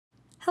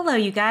Hello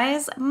you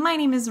guys, my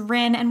name is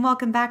Ryn and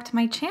welcome back to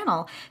my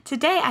channel.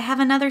 Today I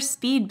have another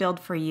speed build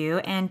for you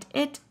and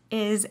it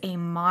is a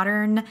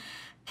modern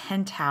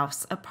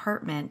penthouse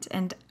apartment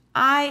and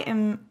I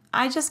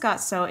just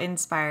got so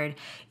inspired.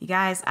 You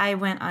guys, I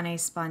went on a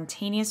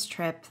spontaneous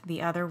trip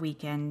the other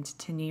weekend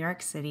to New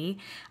York City.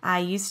 I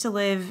used to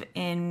live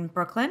in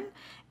Brooklyn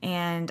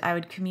and I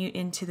would commute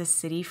into the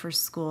city for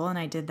school and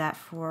I did that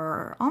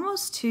for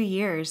almost 2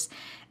 years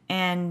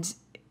and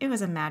it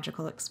was a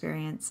magical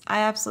experience.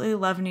 I absolutely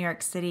love New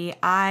York City.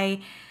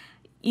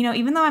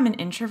 Even though I'm an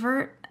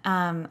introvert,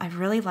 I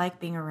really like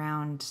being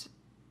around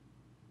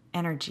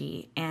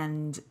energy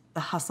and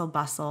the hustle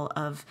bustle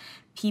of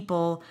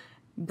people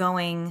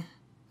going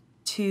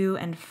to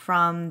and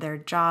from their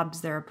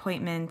jobs, their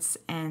appointments,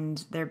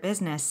 and their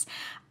business.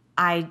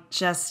 I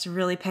just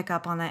really pick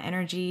up on that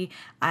energy.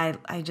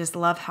 I just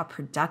love how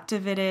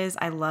productive it is.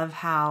 I love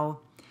how,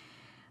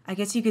 I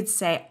guess you could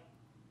say,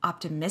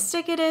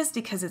 optimistic it is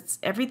because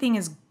everything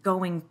is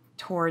going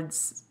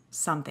towards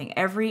something.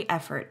 Every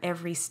effort,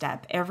 every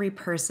step, every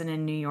person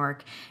in New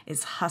York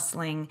is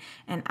hustling,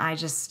 and I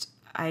just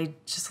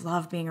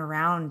love being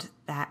around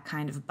that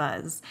kind of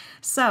buzz.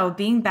 So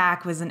being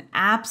back was an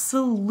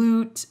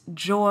absolute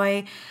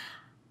joy.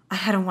 I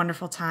had a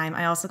wonderful time.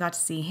 I also got to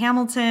see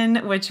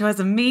Hamilton, which was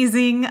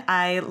amazing.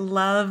 I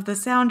love the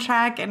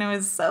soundtrack, and it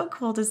was so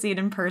cool to see it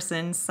in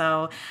person.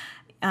 So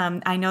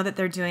I know that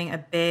they're doing a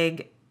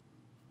big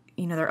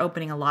they're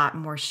opening a lot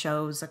more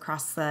shows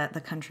across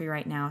the country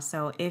right now.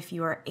 So if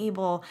you are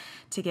able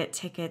to get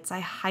tickets, I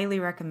highly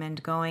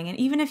recommend going. And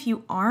even if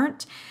you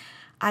aren't,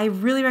 I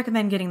really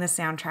recommend getting the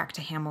soundtrack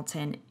to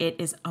Hamilton. It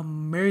is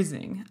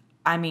amazing.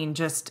 I mean,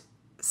 just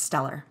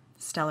stellar,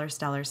 stellar,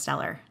 stellar,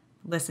 stellar.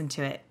 Listen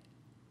to it.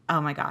 Oh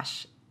my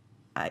gosh.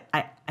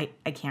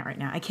 I can't right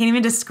now. I can't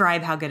even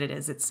describe how good it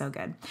is. It's so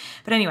good.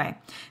 But anyway,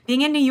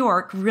 being in New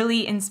York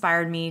really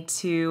inspired me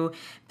to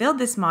build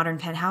this modern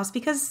penthouse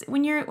because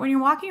when you're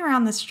walking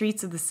around the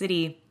streets of the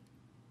city,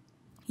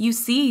 you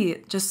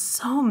see just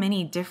so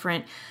many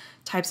different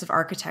types of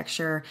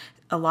architecture,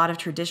 a lot of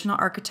traditional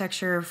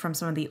architecture from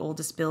some of the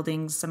oldest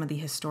buildings, some of the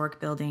historic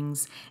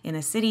buildings in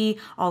the city,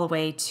 all the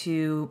way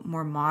to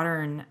more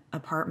modern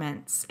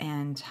apartments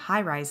and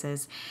high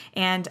rises.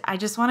 And I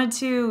just wanted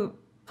to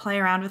play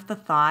around with the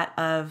thought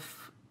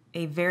of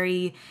a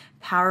very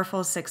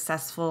powerful,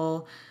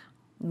 successful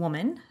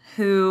woman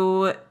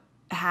who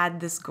had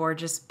this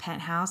gorgeous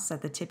penthouse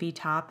at the tippy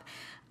top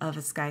of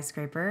a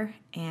skyscraper.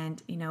 And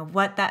I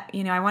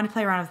want to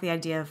play around with the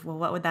idea of, well,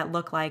 what would that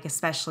look like,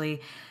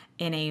 especially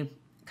in a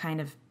kind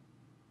of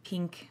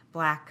pink,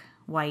 black,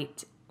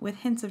 white with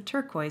hints of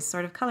turquoise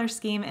sort of color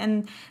scheme.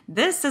 And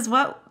this is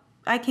what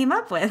I came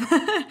up with.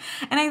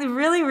 And I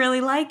really,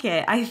 really like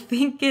it. I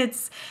think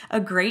it's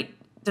a great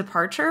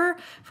departure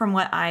from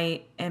what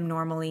I am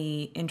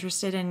normally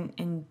interested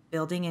in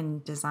building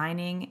and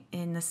designing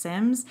in The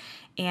Sims.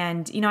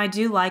 And, I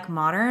do like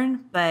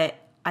modern, but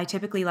I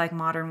typically like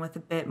modern with a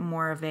bit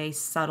more of a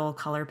subtle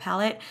color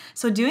palette.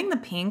 So doing the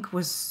pink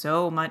was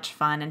so much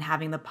fun, and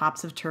having the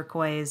pops of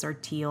turquoise or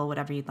teal,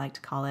 whatever you'd like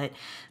to call it,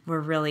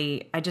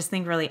 I just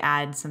think really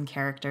add some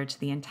character to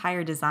the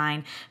entire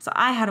design. So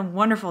I had a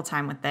wonderful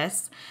time with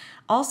this.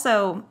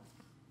 Also,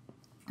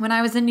 when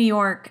I was in New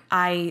York,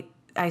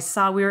 I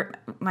saw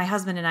my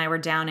husband and I were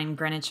down in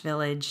Greenwich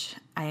Village.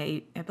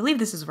 I believe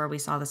this is where we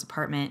saw this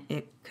apartment.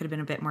 It could have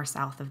been a bit more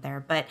south of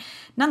there, but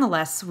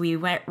nonetheless, we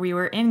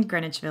were in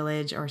Greenwich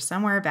Village or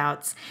somewhere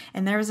abouts,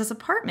 and there was this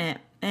apartment,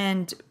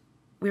 and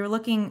we were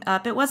looking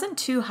up. It wasn't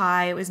too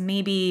high. It was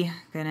maybe,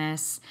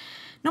 goodness,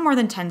 no more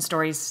than 10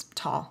 stories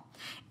tall.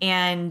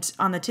 And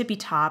on the tippy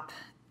top,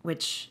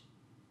 which,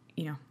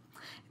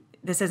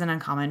 this isn't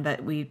uncommon,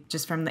 but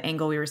just from the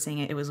angle we were seeing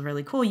it, it was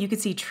really cool. You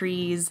could see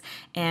trees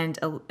and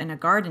a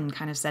garden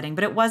kind of setting,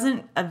 but it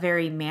wasn't a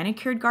very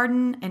manicured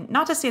garden. And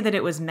not to say that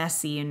it was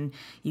messy and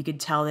you could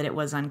tell that it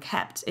was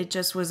unkept. It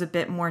just was a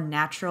bit more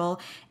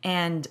natural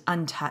and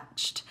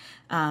untouched,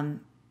 in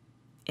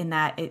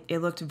that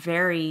it looked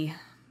very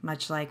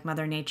much like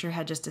Mother Nature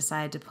had just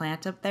decided to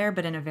plant up there,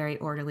 but in a very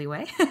orderly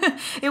way.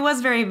 It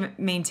was very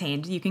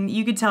maintained.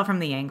 You could tell from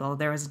the angle.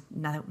 There was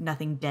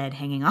nothing dead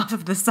hanging off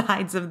of the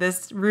sides of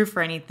this roof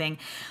or anything.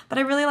 But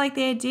I really like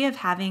the idea of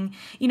having,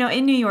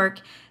 in New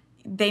York,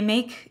 they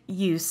make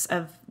use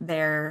of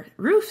their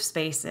roof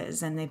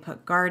spaces and they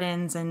put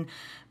gardens and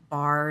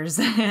bars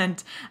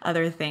and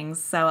other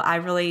things. So I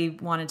really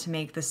wanted to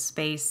make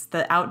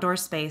the outdoor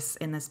space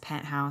in this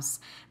penthouse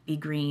be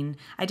green.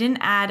 I didn't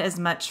add as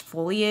much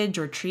foliage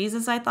or trees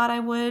as I thought I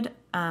would,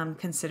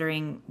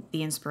 considering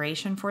the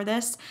inspiration for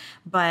this,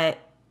 but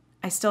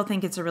I still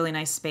think it's a really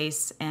nice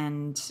space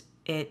and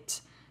it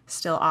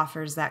still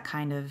offers that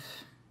kind of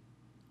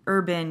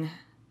urban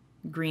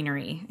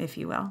greenery, if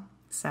you will.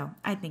 So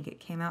I think it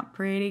came out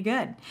pretty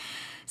good.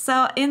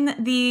 So in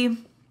the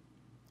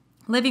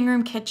living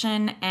room,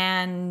 kitchen,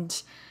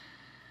 and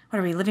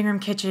living room,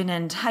 kitchen,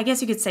 and I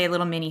guess you could say a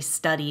little mini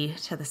study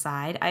to the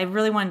side. I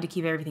really wanted to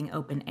keep everything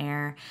open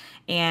air,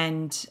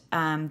 and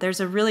there's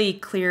a really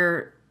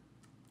clear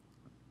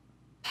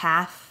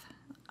path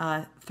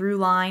through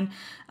line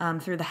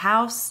through the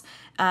house.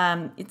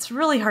 It's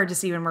really hard to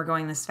see when we're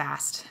going this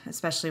fast,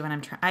 especially when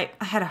I'm trying.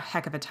 I had a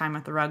heck of a time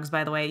with the rugs,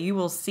 by the way. You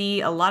will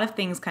see a lot of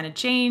things kind of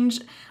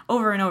change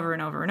over and over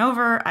and over and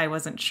over. I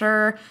wasn't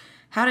sure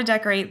how to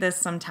decorate this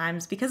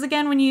sometimes because,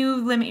 again, when you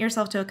limit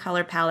yourself to a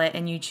color palette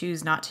and you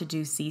choose not to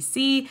do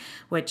CC,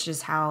 which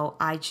is how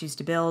I choose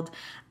to build,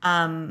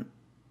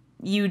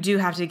 you do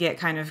have to get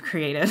kind of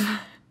creative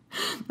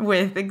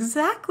with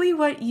exactly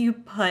what you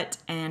put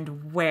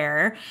and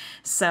where.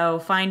 So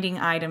finding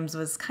items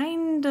was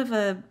kind of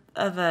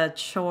a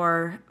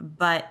chore,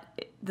 but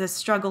the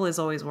struggle is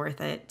always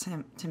worth it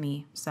to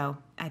me. So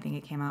I think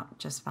it came out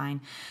just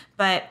fine.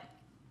 But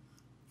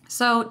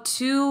so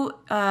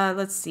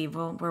let's see,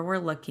 well, where we're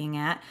looking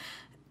at,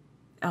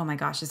 oh my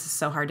gosh, this is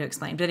so hard to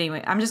explain. But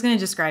anyway, I'm just going to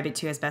describe it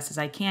to you as best as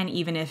I can,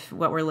 even if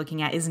what we're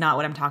looking at is not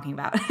what I'm talking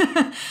about.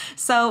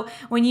 So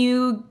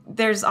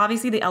there's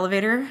obviously the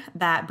elevator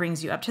that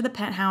brings you up to the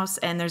penthouse,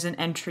 and there's an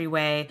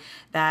entryway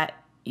that,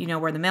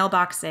 where the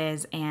mailbox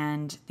is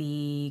and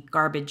the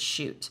garbage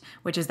chute,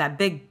 which is that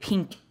big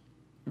pink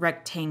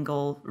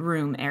rectangle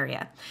room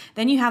area.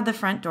 Then you have the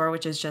front door,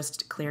 which is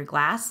just clear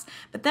glass.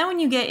 But then when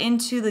you get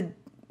into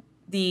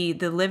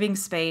the living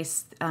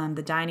space,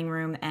 the dining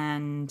room,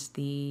 and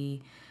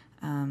the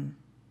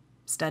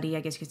study,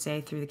 I guess you could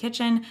say, through the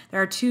kitchen,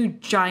 there are two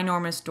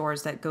ginormous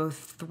doors that go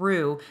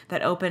through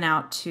that open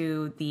out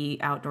to the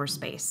outdoor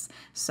space.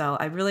 So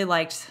I really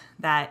liked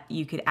that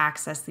you could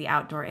access the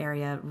outdoor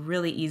area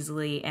really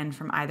easily and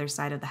from either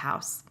side of the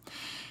house.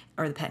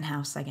 Or the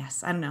penthouse, I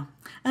guess. I don't know.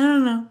 I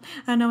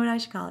don't know what I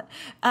should call it.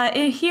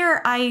 And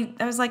here, I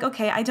was like,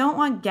 okay, I don't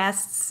want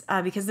guests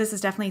because this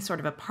is definitely sort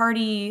of a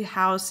party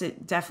house.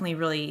 It definitely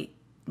really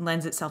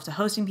lends itself to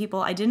hosting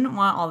people. I didn't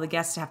want all the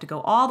guests to have to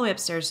go all the way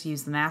upstairs to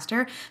use the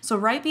master. So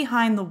right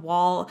behind the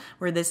wall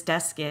where this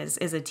desk is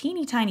a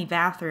teeny tiny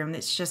bathroom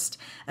that's just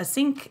a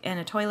sink and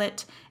a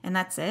toilet, and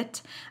that's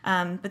it.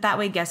 But that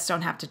way guests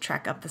don't have to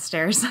trek up the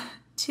stairs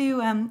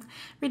to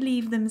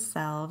relieve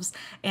themselves.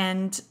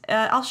 And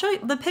I'll show you,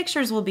 the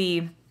pictures will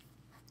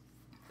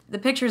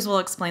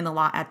explain a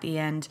lot at the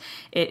end.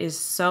 It is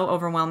so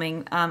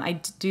overwhelming.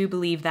 I do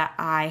believe that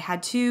I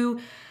had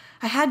to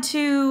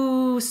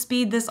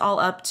speed this all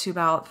up to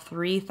about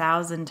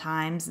 3,000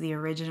 times the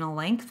original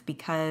length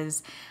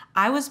because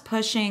I was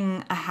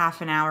pushing a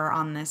half an hour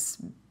on this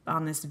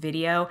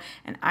video,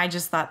 and I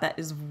just thought that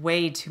is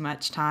way too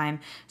much time.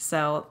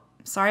 So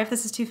sorry if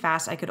this is too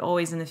fast. I could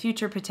always in the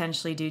future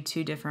potentially do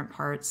 2 different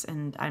parts,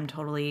 and I'm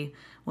totally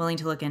willing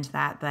to look into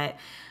that. But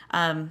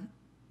I'm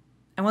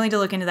willing to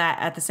look into that.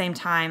 At the same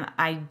time,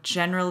 I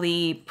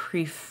generally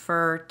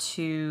prefer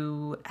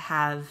to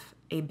have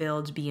a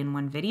build be in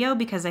one video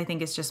because I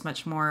think it's just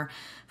much more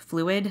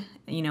fluid.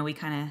 We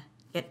kind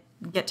of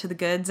get to the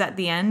goods at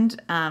the end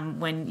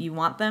when you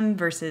want them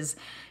versus,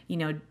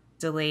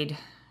 delayed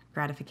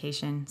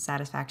gratification,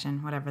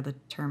 satisfaction, whatever the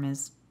term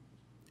is.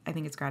 I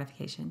think it's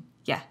gratification.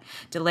 Yeah,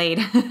 delayed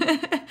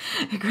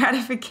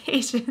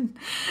gratification.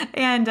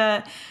 And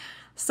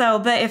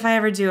but if I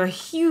ever do a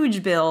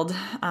huge build,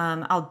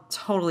 I'll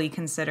totally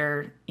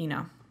consider,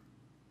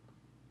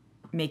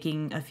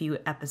 making a few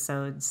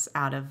episodes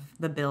out of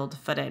the build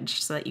footage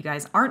so that you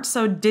guys aren't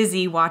so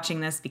dizzy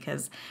watching this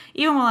because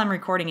even while I'm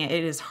recording it,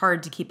 it is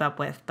hard to keep up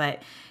with.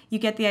 But you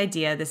get the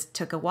idea. This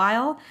took a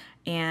while.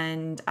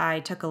 And I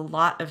took a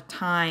lot of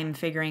time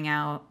figuring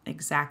out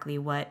exactly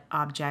what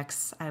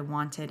objects I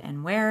wanted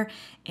and where.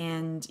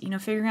 And,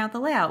 figuring out the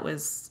layout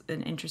was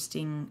an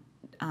interesting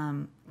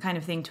kind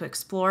of thing to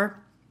explore.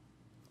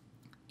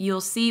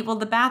 You'll see, well,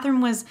 the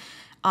bathroom was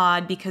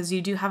odd because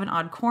you do have an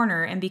odd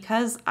corner. And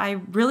because I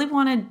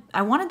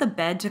wanted the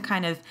bed to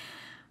kind of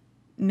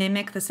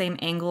mimic the same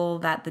angle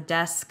that the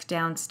desk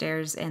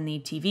downstairs and the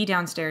TV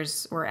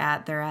downstairs were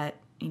at. They're at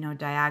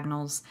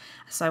diagonals.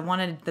 So I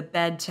wanted the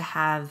bed to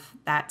have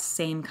that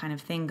same kind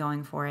of thing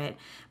going for it.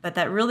 But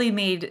that really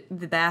made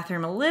the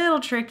bathroom a little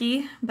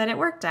tricky, but it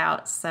worked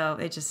out. So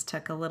it just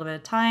took a little bit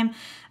of time.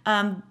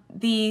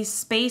 The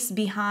space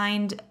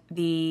behind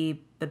the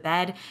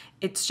bed,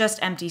 it's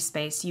just empty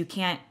space.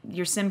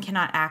 Your sim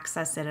cannot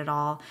access it at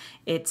all.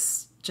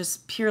 It's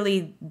just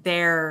purely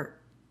there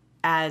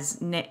as,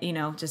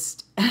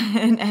 just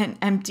an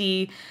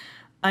empty,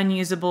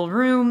 unusable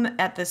room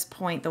at this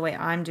point. The way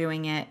I'm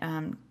doing it,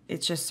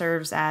 it just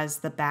serves as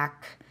the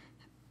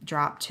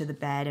backdrop to the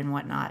bed and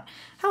whatnot.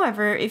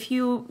 However, if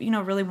you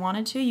really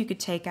wanted to, you could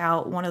take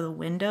out one of the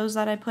windows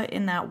that I put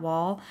in that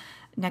wall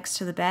next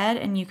to the bed,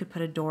 and you could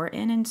put a door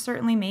in and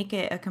certainly make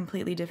it a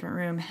completely different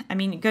room. I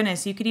mean,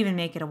 goodness, you could even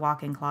make it a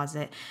walk-in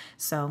closet.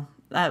 So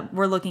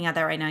we're looking at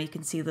that right now. You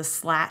can see the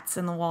slats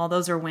in the wall.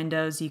 Those are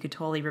windows. You could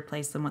totally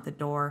replace them with a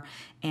door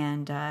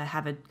and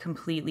have a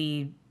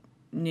completely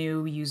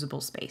new usable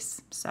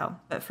space. So,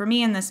 but for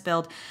me in this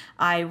build,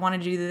 I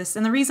wanted to do this.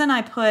 And the reason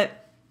I put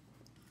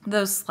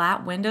those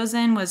slat windows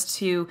in was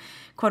to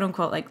quote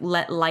unquote like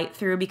let light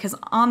through, because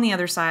on the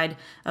other side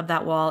of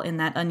that wall in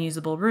that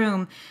unusable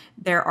room,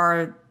 there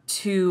are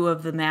two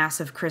of the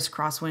massive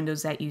crisscross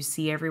windows that you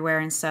see everywhere.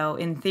 And so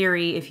in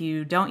theory, if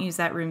you don't use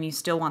that room, you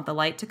still want the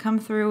light to come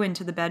through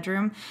into the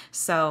bedroom.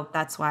 So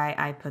that's why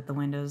I put the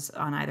windows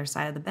on either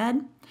side of the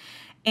bed.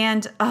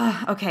 And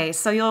okay,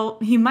 so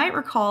you might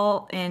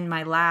recall in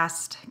my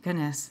last,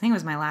 goodness, I think it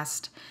was my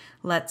last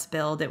Let's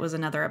Build, it was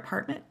another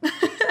apartment.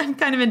 I'm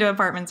kind of into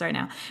apartments right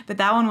now, but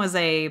that one was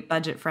a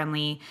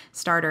budget-friendly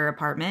starter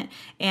apartment,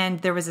 and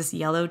there was this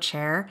yellow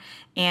chair,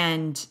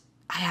 and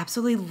I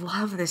absolutely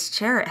love this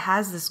chair. It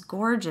has this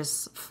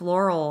gorgeous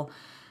floral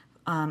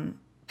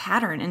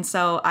pattern, and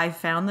so I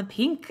found the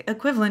pink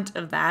equivalent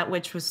of that,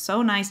 which was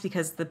so nice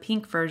because the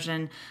pink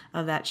version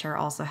of that chair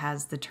also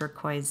has the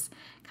turquoise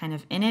kind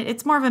of in it.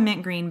 It's more of a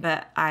mint green,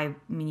 but I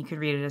mean, you could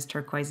read it as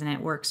turquoise, and it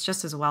works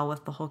just as well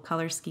with the whole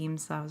color scheme,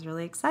 so I was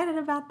really excited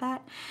about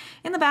that.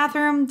 In the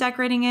bathroom,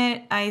 decorating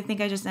it, I think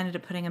I just ended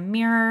up putting a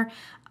mirror,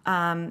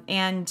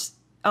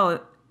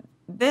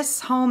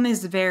 this home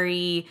is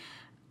very,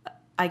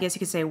 I guess you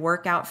could say,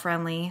 workout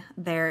friendly.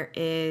 There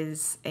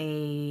is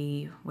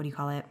a, what do you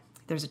call it?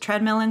 There's a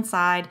treadmill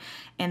inside,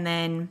 and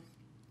then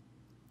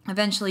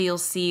eventually you'll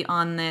see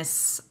on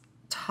this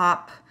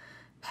top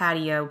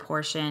patio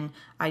portion,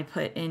 I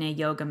put in a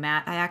yoga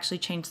mat. I actually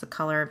changed the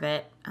color of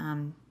it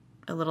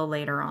a little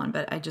later on,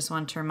 but I just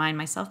wanted to remind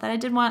myself that I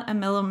did want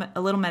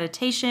a little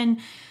meditation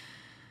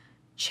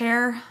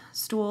chair,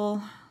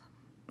 stool,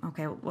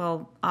 okay,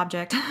 well,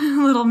 object,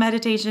 little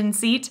meditation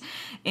seat,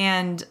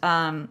 and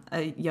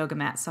a yoga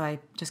mat. So I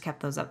just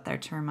kept those up there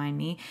to remind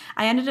me.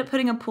 I ended up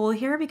putting a pool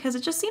here because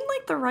it just seemed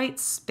like the right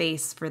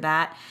space for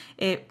that.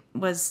 It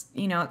was,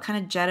 you know, it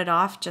kind of jetted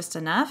off just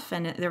enough,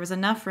 and there was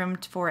enough room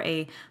for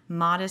a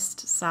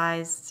modest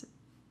sized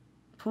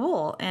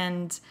pool,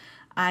 and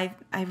I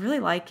really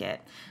like it.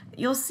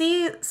 You'll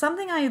see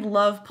something I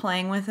love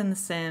playing with in The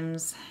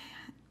Sims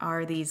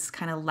are these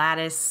kind of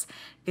lattice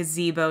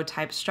gazebo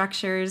type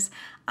structures.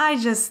 I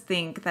just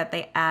think that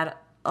they add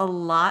a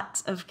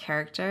lot of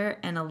character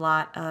and a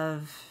lot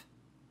of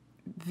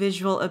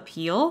visual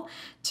appeal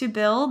to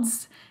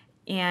builds,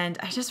 and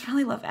I just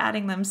really love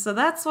adding them. So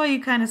that's why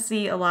you kind of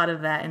see a lot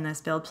of that in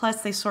this build.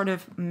 Plus they sort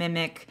of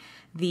mimic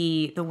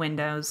the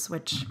windows,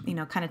 which, you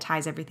know, kind of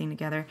ties everything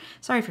together.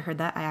 Sorry if you heard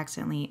that. I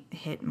accidentally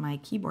hit my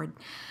keyboard.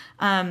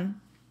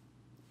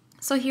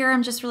 So here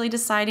I'm just really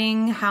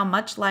deciding how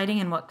much lighting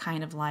and what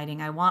kind of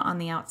lighting I want on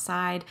the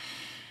outside.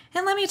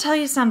 And let me tell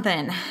you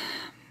something.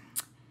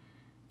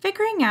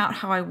 Figuring out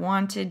how I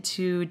wanted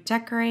to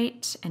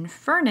decorate and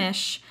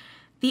furnish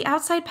the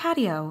outside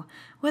patio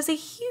was a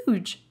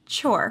huge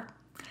chore.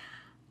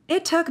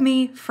 It took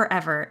me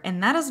forever,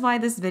 and that is why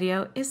this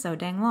video is so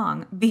dang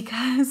long,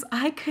 because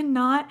I could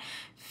not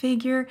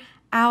figure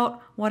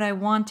out what I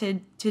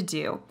wanted to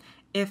do.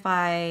 If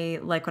I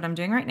like what I'm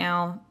doing right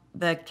now,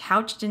 the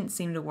couch didn't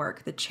seem to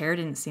work. The chair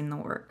didn't seem to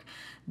work.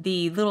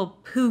 The little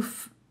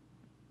poof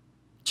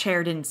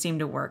chair didn't seem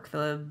to work.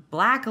 The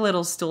black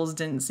little stools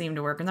didn't seem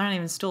to work. And they're not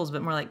even stools,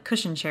 but more like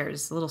cushion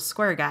chairs. The little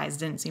square guys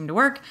didn't seem to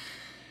work.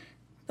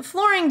 The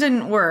flooring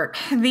didn't work.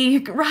 The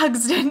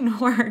rugs didn't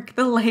work.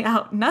 The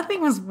layout,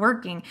 nothing was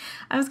working.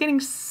 I was getting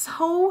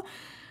so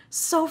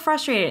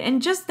frustrated.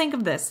 And just think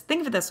of this.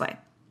 Think of it this way.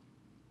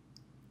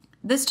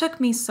 This took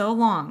me so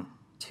long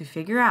to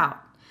figure out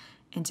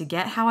and to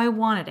get how I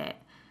wanted it.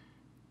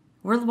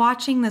 We're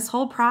watching this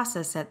whole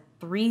process at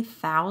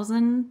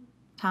 3,000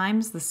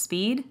 times the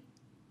speed,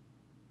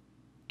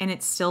 and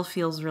it still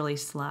feels really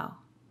slow.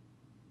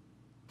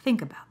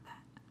 Think about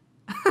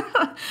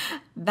that.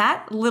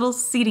 That little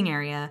seating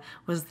area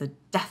was the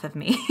death of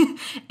me,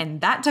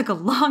 and that took a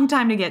long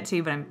time to get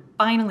to, but I'm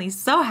finally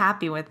so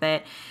happy with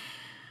it.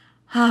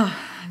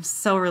 I'm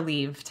so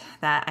relieved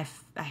that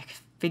I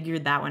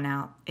figured that one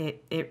out.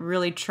 It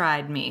really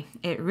tried me.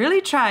 It really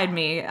tried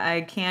me.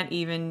 I can't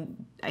even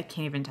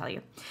tell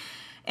you.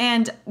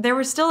 And there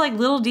were still like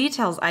little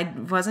details. I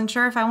wasn't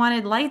sure if I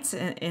wanted lights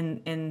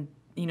in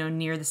you know,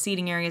 near the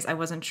seating areas. I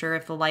wasn't sure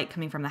if the light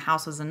coming from the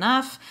house was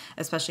enough,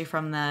 especially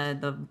from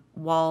the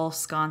wall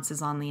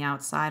sconces on the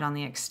outside, on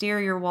the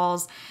exterior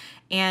walls.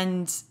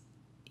 And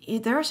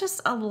there was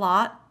just a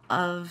lot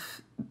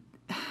of,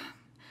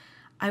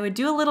 I would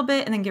do a little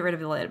bit and then get rid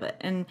of a little bit.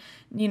 And,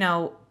 you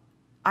know,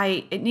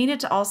 it needed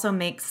to also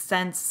make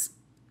sense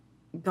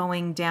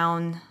going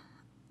down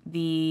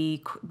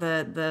the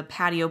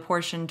patio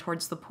portion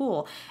towards the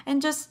pool,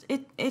 and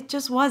it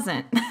just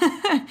wasn't.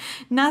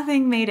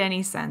 Nothing made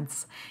any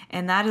sense,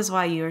 and that is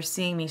why you are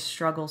seeing me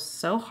struggle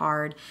so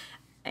hard,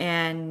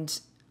 and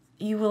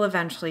you will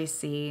eventually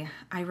see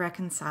I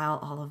reconcile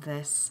all of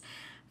this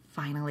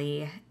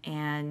finally,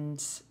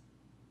 and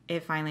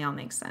it finally all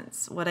makes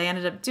sense. What I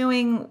ended up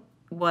doing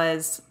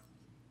was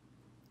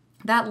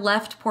that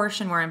left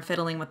portion where I'm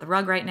fiddling with the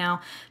rug right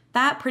now,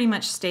 that pretty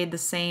much stayed the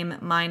same,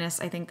 minus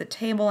I think the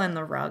table and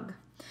the rug.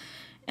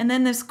 And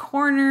then this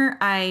corner,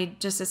 I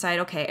just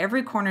decided, okay,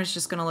 every corner is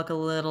just gonna look a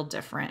little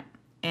different.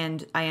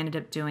 And I ended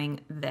up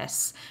doing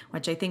this,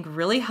 which I think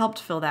really helped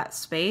fill that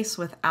space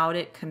without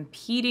it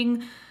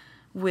competing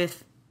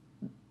with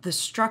the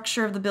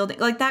structure of the building.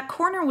 Like that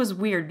corner was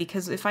weird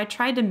because if I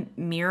tried to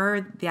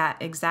mirror that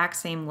exact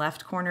same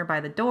left corner by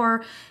the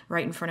door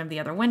right in front of the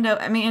other window,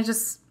 I mean, it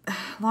just,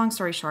 long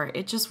story short,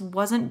 it just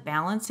wasn't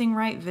balancing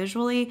right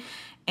visually.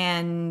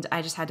 And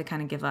I just had to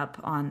kind of give up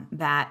on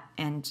that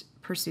and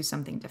pursue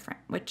something different,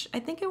 which I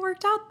think it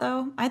worked out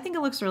though. I think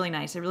it looks really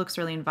nice. It looks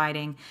really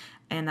inviting,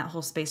 and that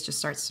whole space just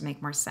starts to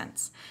make more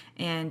sense.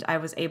 And I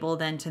was able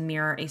then to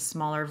mirror a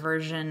smaller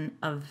version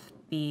of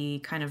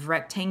the kind of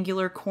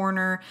rectangular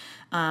corner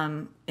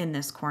in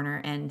this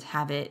corner and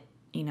have it,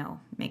 you know,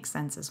 make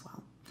sense as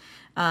well.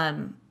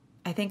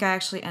 I think I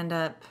actually end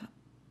up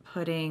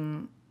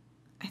putting,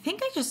 I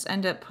think I just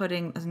end up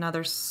putting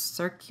another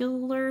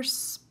circular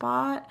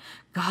spot.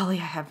 Golly,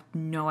 I have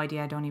no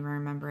idea. I don't even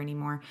remember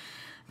anymore.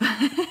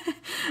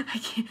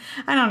 I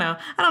don't know.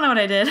 I don't know what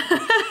I did.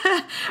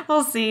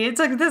 We'll see.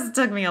 This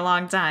took me a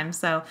long time.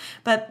 So,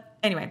 but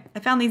anyway, I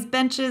found these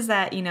benches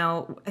that, you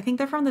know, I think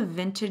they're from the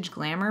Vintage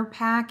Glamour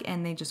pack,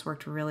 and they just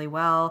worked really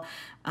well.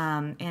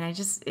 And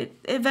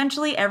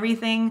eventually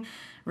everything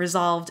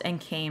resolved and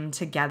came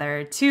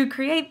together to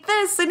create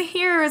this. And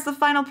here is the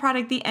final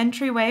product. The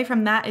entryway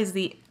from that is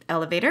the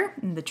elevator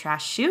and the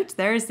trash chute.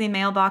 There's the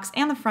mailbox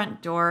and the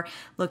front door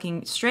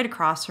looking straight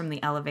across from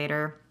the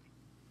elevator.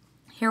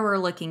 Here we're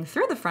looking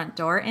through the front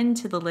door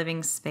into the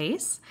living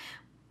space.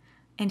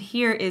 And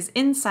here is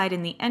inside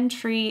in the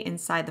entry,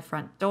 inside the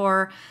front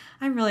door.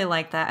 I really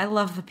like that. I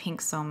love the pink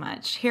so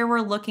much. Here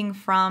we're looking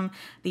from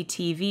the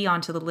TV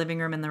onto the living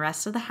room and the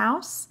rest of the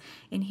house.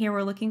 And here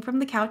we're looking from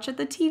the couch at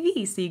the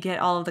TV. So you get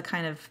all of the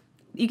kind of,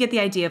 you get the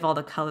idea of all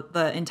the color,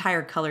 the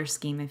entire color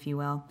scheme, if you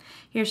will.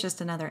 Here's just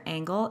another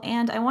angle.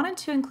 And I wanted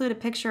to include a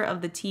picture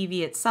of the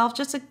TV itself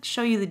just to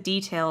show you the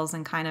details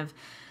and kind of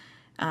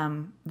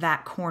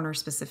that corner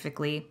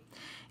specifically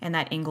and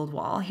that angled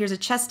wall. Here's a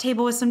chess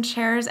table with some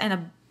chairs and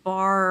a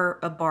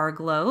bar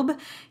globe.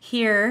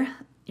 Here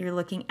you're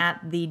looking at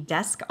the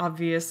desk,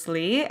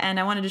 obviously, and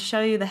I wanted to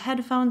show you the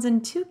headphones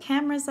and 2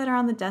 cameras that are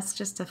on the desk,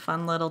 just a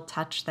fun little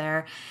touch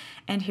there.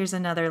 And here's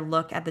another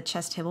look at the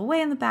chess table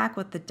way in the back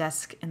with the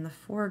desk in the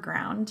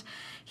foreground.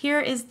 Here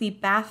is the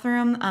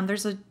bathroom.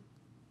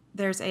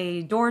 There's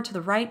a door to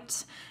the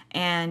right,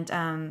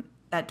 and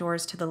that door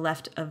is to the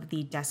left of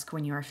the desk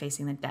when you are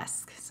facing the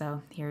desk.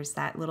 So here's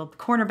that little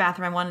corner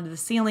bathroom. I wanted the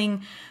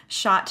ceiling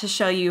shot to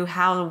show you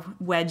how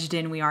wedged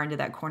in we are into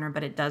that corner,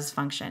 but it does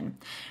function.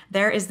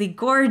 There is the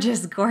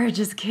gorgeous,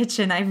 gorgeous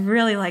kitchen. I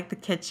really like the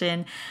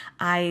kitchen.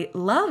 I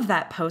love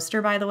that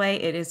poster, by the way.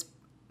 It is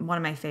one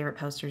of my favorite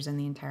posters in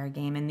the entire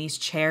game, and these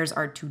chairs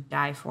are to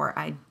die for.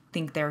 I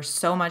think they're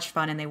so much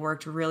fun, and they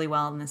worked really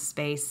well in this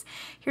space.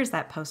 Here's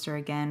that poster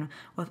again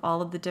with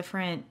all of the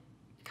different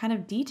kind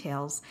of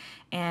details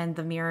and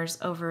the mirrors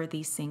over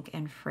the sink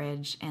and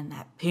fridge, and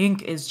that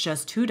pink is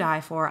just to die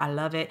for. I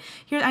love it.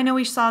 Here, I know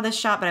we saw this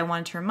shot, but I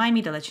wanted to remind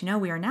me to let you know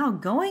we are now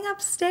going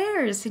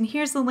upstairs, and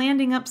here's the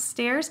landing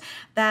upstairs.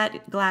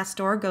 That glass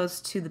door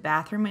goes to the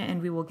bathroom,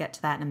 and we will get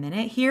to that in a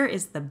minute. Here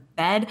is the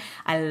bed.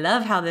 I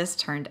love how this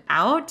turned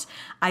out.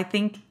 I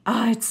think,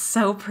 oh, it's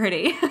so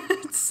pretty.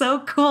 It's so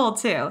cool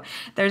too.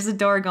 There's a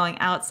door going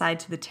outside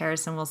to the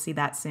terrace, and we'll see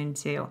that soon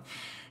too.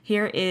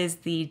 Here is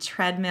the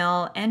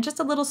treadmill and just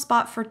a little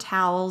spot for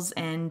towels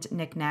and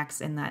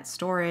knickknacks in that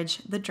storage,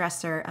 the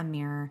dresser, a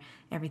mirror,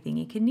 everything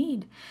you could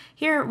need.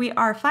 Here we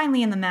are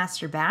finally in the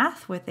master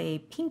bath with a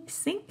pink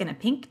sink and a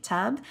pink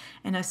tub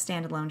and a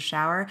standalone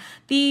shower.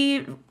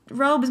 The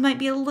robes might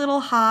be a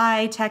little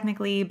high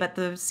technically, but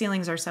the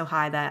ceilings are so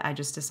high that I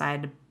just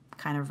decided to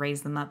kind of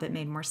raise them up. It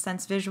made more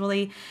sense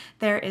visually.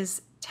 There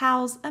is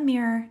towels, a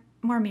mirror,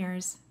 more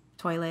mirrors,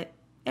 toilet,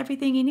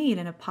 everything you need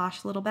in a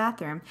posh little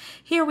bathroom.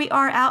 Here we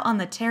are out on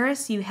the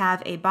terrace. You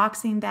have a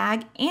boxing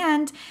bag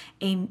and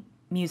a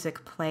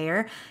music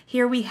player.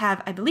 Here we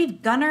have, I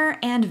believe, Gunnar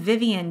and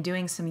Vivian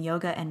doing some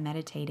yoga and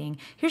meditating.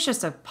 Here's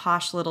just a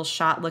posh little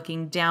shot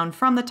looking down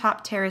from the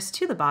top terrace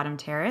to the bottom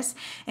terrace.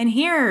 And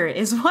here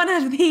is one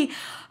of the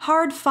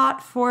hard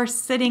fought for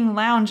sitting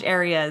lounge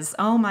areas.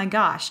 Oh my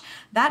gosh.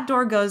 That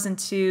door goes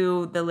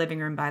into the living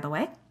room, by the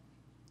way.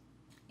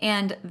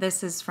 And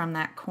this is from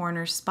that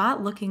corner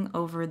spot looking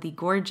over the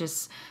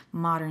gorgeous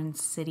modern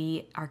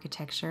city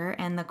architecture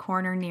and the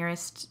corner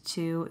nearest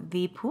to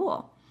the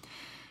pool.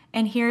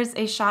 And here's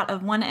a shot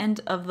of one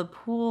end of the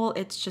pool.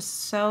 It's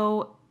just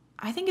so,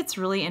 I think it's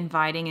really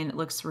inviting, and it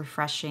looks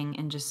refreshing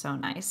and just so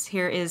nice.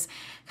 Here is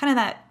kind of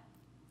that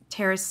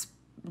terrace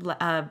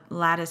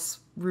lattice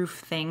roof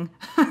thing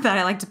that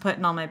I like to put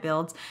in all my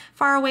builds.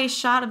 Far away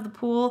shot of the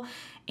pool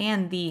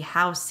and the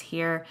house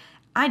here.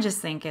 I just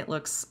think it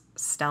looks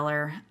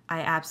stellar.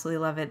 I absolutely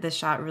love it. This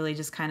shot really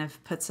just kind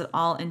of puts it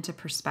all into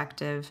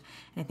perspective.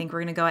 And I think we're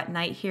going to go at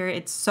night here.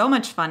 It's so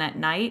much fun at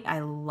night. I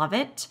love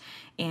it.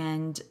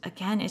 And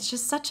again, it's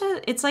just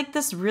it's like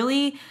this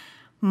really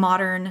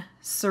modern,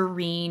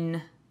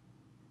 serene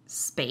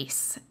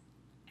space.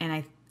 And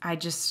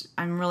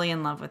I'm really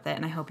in love with it,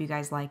 and I hope you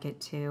guys like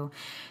it too.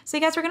 So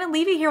you guys, we're gonna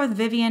leave you here with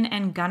Vivian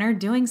and Gunnar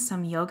doing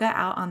some yoga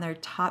out on their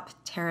top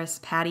terrace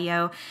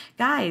patio.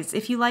 Guys,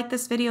 if you like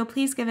this video,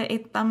 please give it a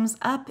thumbs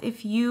up.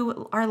 If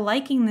you are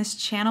liking this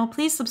channel,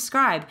 please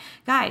subscribe.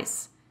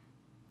 Guys,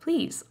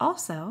 please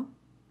also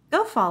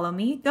go follow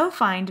me, go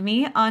find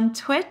me on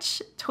Twitch,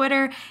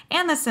 Twitter,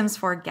 and the Sims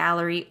 4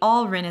 gallery,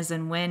 all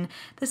RynAsInWin,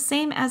 the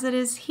same as it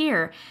is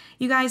here.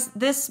 You guys,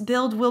 this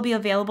build will be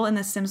available in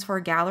the Sims 4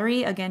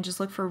 gallery. Again, just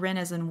look for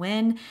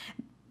RynAsInWin.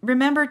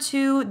 Remember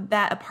too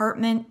that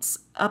apartments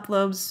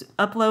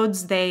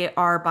uploads, they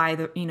are by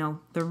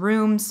the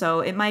room,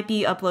 so it might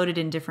be uploaded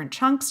in different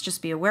chunks. Just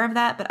be aware of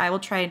that, but I will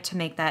try to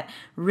make that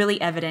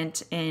really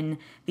evident in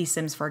the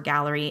Sims 4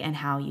 gallery and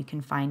how you can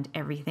find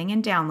everything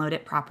and download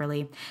it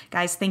properly.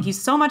 Guys, thank you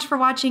so much for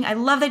watching. I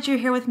love that you're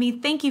here with me.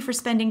 Thank you for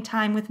spending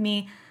time with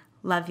me.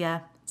 Love ya.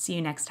 See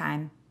you next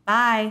time.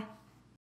 Bye.